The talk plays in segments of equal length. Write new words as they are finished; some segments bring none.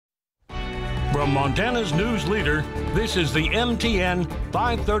From Montana's news leader, this is the MTN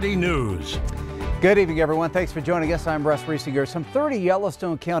 530 News. Good evening, everyone. Thanks for joining us. I'm Russ Riesinger. Some 30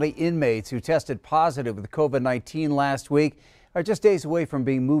 Yellowstone County inmates who tested positive with COVID-19 last week are just days away from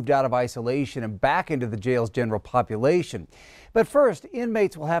being moved out of isolation and back into the jail's general population. But first,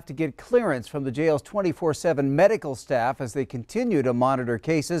 inmates will have to get clearance from the jail's 24/7 medical staff as they continue to monitor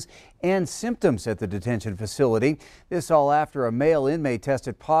cases and symptoms at the detention facility. This all after a male inmate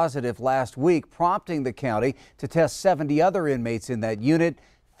tested positive last week, prompting the county to test 70 other inmates in that unit.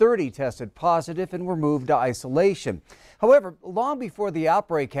 30 tested positive and were moved to isolation. However, long before the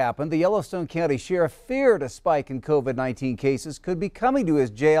outbreak happened, the Yellowstone County Sheriff feared a spike in COVID-19 cases could be coming to his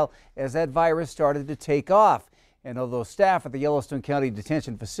jail as that virus started to take off. And although staff at the Yellowstone County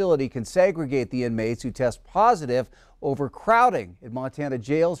Detention Facility can segregate the inmates who test positive, overcrowding in Montana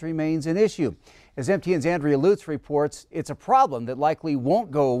jails remains an issue. As MTN's Andrea Lutz reports, it's a problem that likely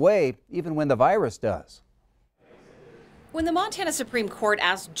won't go away even when the virus does. When the Montana Supreme Court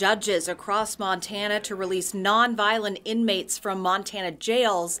asked judges across Montana to release nonviolent inmates from Montana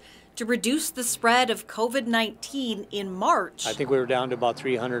jails to reduce the spread of COVID-19 in March, I think we were down to about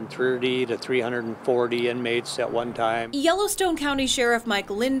 330 to 340 inmates at one time. Yellowstone County Sheriff Mike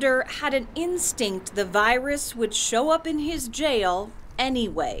Linder had an instinct the virus would show up in his jail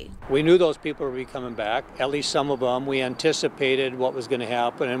anyway. We knew those people would be coming back, at least some of them. We anticipated what was going to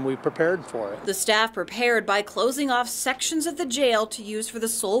happen and we prepared for it. The staff prepared by closing off sections of the jail to use for the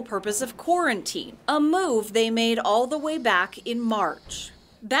sole purpose of quarantine, a move they made all the way back in March.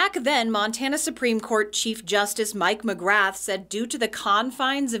 Back then, Montana Supreme Court Chief Justice Mike McGrath said due to the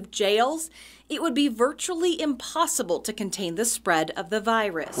confines of jails, it would be virtually impossible to contain the spread of the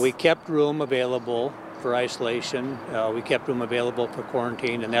virus. We kept room available for isolation. We kept room available for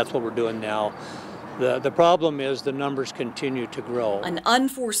quarantine, and that's what we're doing now. The problem is the numbers continue to grow. An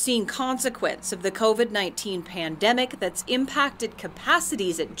unforeseen consequence of the COVID-19 pandemic that's impacted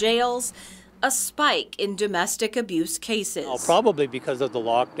capacities at jails, a spike in domestic abuse cases. Probably because of the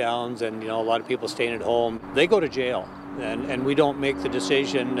lockdowns and a lot of people staying at home, they go to jail. And we don't make the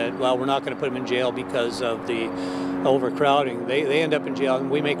decision that, well, we're not going to put them in jail because of the overcrowding. They end up in jail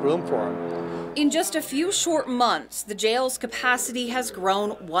and we make room for them. In just a few short months, the jail's capacity has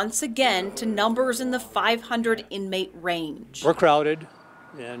grown once again to numbers in the 500 inmate range. We're crowded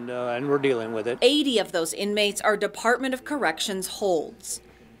and we're dealing with it. 80 of those inmates are Department of Corrections holds.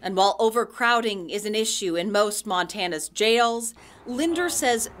 And while overcrowding is an issue in most Montana's jails, Linder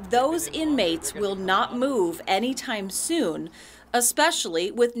says those inmates will not move anytime soon, especially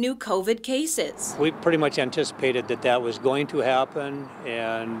with new COVID cases. We pretty much anticipated that was going to happen,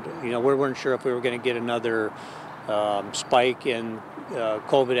 and we weren't sure if we were going to get another spike in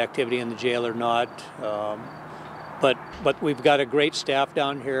COVID activity in the jail or not. But we've got a great staff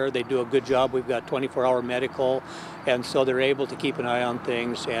down here. They do a good job. We've got 24-hour medical, and so they're able to keep an eye on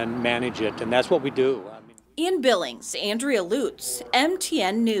things and manage it, and that's what we do. In Billings, Andrea Lutz,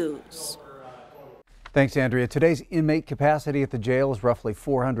 MTN News. Thanks, Andrea. Today's inmate capacity at the jail is roughly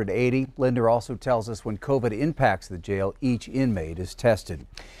 480. Linder also tells us when COVID impacts the jail, each inmate is tested.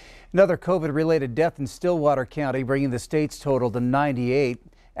 Another COVID-related death in Stillwater County, bringing the state's total to 98.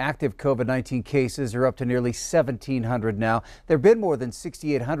 Active COVID-19 cases are up to nearly 1,700 now. There have been more than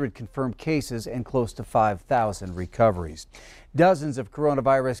 6,800 confirmed cases and close to 5,000 recoveries. Dozens of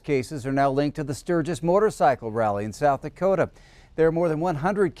coronavirus cases are now linked to the Sturgis motorcycle rally in South Dakota. There are more than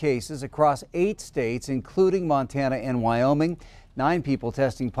 100 cases across 8 states, including Montana and Wyoming. 9 people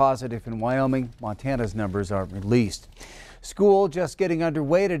testing positive in Wyoming. Montana's numbers aren't released. School just getting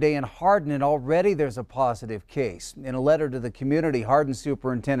underway today in Hardin, and already there's a positive case. In a letter to the community, Hardin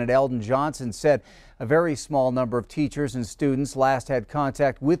Superintendent Eldon Johnson said a very small number of teachers and students last had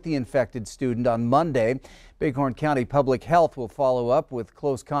contact with the infected student on Monday. Bighorn County Public Health will follow up with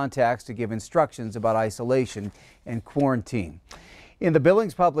close contacts to give instructions about isolation and quarantine. In the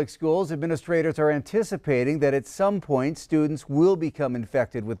Billings Public Schools, administrators are anticipating that at some point students will become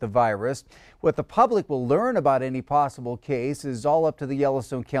infected with the virus. What the public will learn about any possible case is all up to the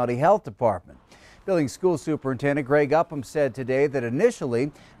Yellowstone County Health Department. Billings School Superintendent Greg Upham said today that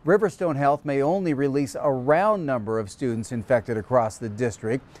initially Riverstone Health may only release a round number of students infected across the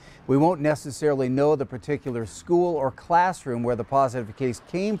district. We won't necessarily know the particular school or classroom where the positive case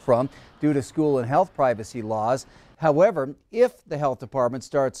came from due to school and health privacy laws. However, if the health department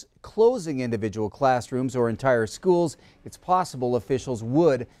starts closing individual classrooms or entire schools, it's possible officials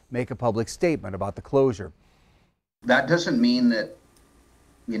would make a public statement about the closure. That doesn't mean that,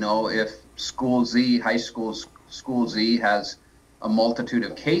 if school Z, high school Z has a multitude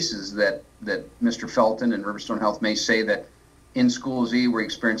of cases that Mr. Felton and Riverstone Health may say that in School Z, we're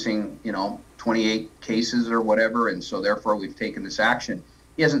experiencing, 28 cases or whatever, and so therefore we've taken this action.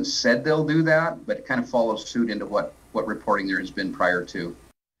 He hasn't said they'll do that, but it kind of follows suit into what reporting there has been prior to.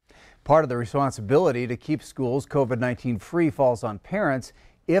 Part of the responsibility to keep schools COVID-19 free falls on parents.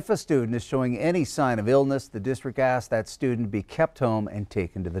 If a student is showing any sign of illness, the district asks that student be kept home and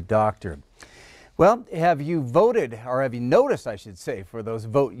taken to the doctor. Well, have you voted, or have you noticed, I should say, for those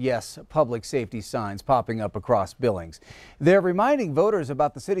Vote Yes public safety signs popping up across Billings? They're reminding voters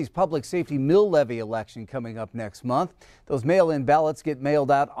about the city's public safety mill levy election coming up next month. Those mail-in ballots get mailed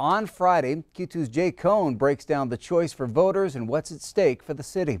out on Friday. Q2's Jay Cohn breaks down the choice for voters and what's at stake for the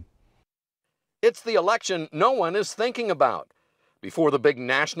city. It's the election no one is thinking about. Before the big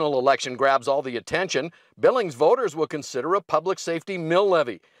national election grabs all the attention, Billings voters will consider a public safety mill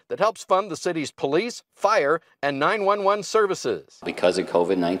levy that helps fund the city's police, fire, and 911 services. Because of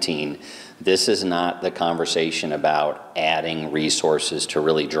COVID-19, this is not the conversation about adding resources to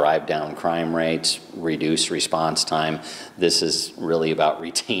really drive down crime rates, reduce response time. This is really about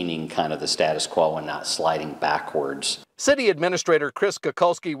retaining kind of the status quo and not sliding backwards. City Administrator Chris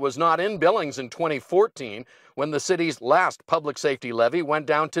Kukulski was not in Billings in 2014 when the city's last public safety levy went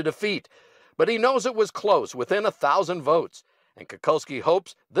down to defeat. But he knows it was close, within 1,000 votes. And Kukulski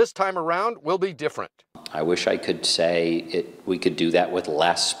hopes this time around will be different. I wish I could say we could do that with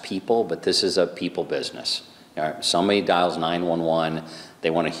less people, but this is a people business. Somebody dials 911,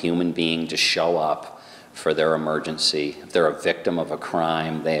 they want a human being to show up for their emergency. If they're a victim of a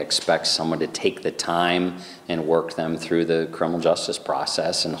crime, they expect someone to take the time and work them through the criminal justice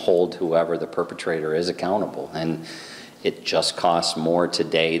process and hold whoever the perpetrator is accountable. And it just costs more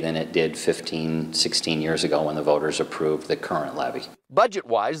today than it did 15, 16 years ago when the voters approved the current levy.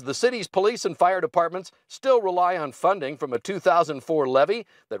 Budget-wise, the city's police and fire departments still rely on funding from a 2004 levy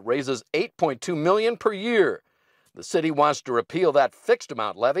that raises $8.2 million per year. The city wants to repeal that fixed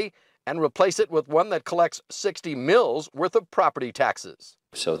amount levy and replace it with one that collects 60 mills worth of property taxes.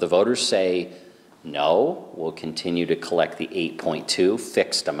 So if the voters say no, we'll continue to collect the 8.2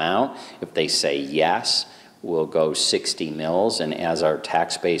 fixed amount. If they say yes, we'll go 60 mills, and as our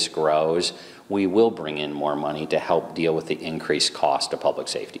tax base grows, we will bring in more money to help deal with the increased cost of public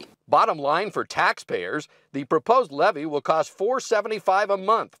safety. Bottom line for taxpayers, the proposed levy will cost $475 a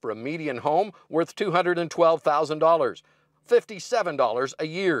month for a median home worth $212,000, $57 a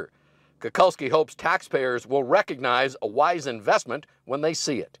year. Kukulski hopes taxpayers will recognize a wise investment when they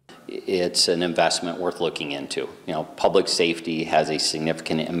see it. It's an investment worth looking into. Public safety has a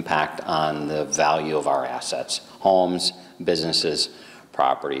significant impact on the value of our assets, homes, businesses,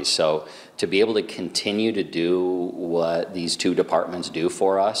 properties. So to be able to continue to do what these two departments do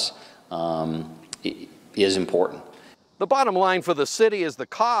for us is important. The bottom line for the city is the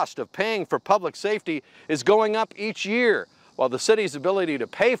cost of paying for public safety is going up each year, while the city's ability to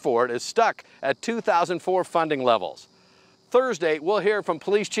pay for it is stuck at 2004 funding levels. Thursday, we'll hear from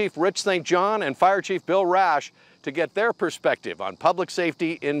Police Chief Rich St. John and Fire Chief Bill Rash to get their perspective on public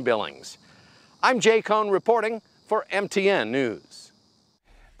safety in Billings. I'm Jay Cohn reporting for MTN News.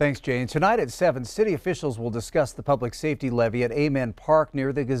 Thanks, Jay. And tonight at 7, city officials will discuss the public safety levy at Amen Park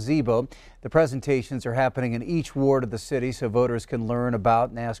near the gazebo. The presentations are happening in each ward of the city so voters can learn about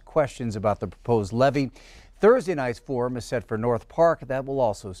and ask questions about the proposed levy. Thursday night's forum is set for North Park. That will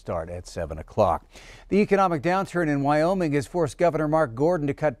also start at 7 o'clock. The economic downturn in Wyoming has forced Governor Mark Gordon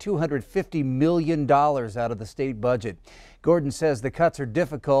to cut $250 million out of the state budget. Gordon says the cuts are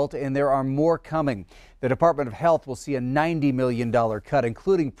difficult and there are more coming. The Department of Health will see a $90 million cut,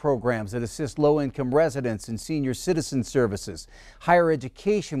 including programs that assist low-income residents and senior citizen services. Higher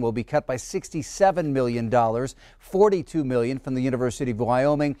education will be cut by $67 million, $42 million from the University of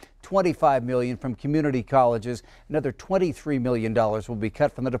Wyoming, $25 million from community colleges. Another $23 million will be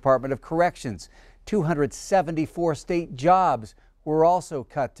cut from the Department of Corrections. 274 state jobs were also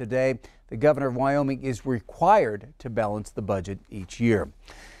cut today. The governor of Wyoming is required to balance the budget each year.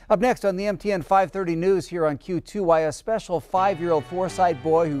 Up next on the MTN 530 News here on Q2, why a special 5-year-old Forsyth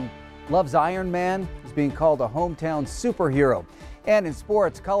boy who loves Iron Man is being called a hometown superhero. And in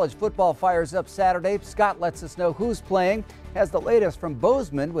sports, college football fires up Saturday. Scott lets us know who's playing, has the latest from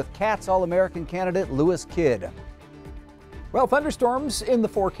Bozeman with Cats All-American candidate Lewis Kidd. Well, thunderstorms in the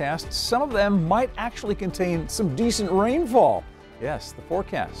forecast. Some of them might actually contain some decent rainfall. Yes, the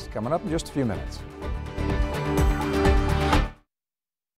forecast coming up in just a few minutes.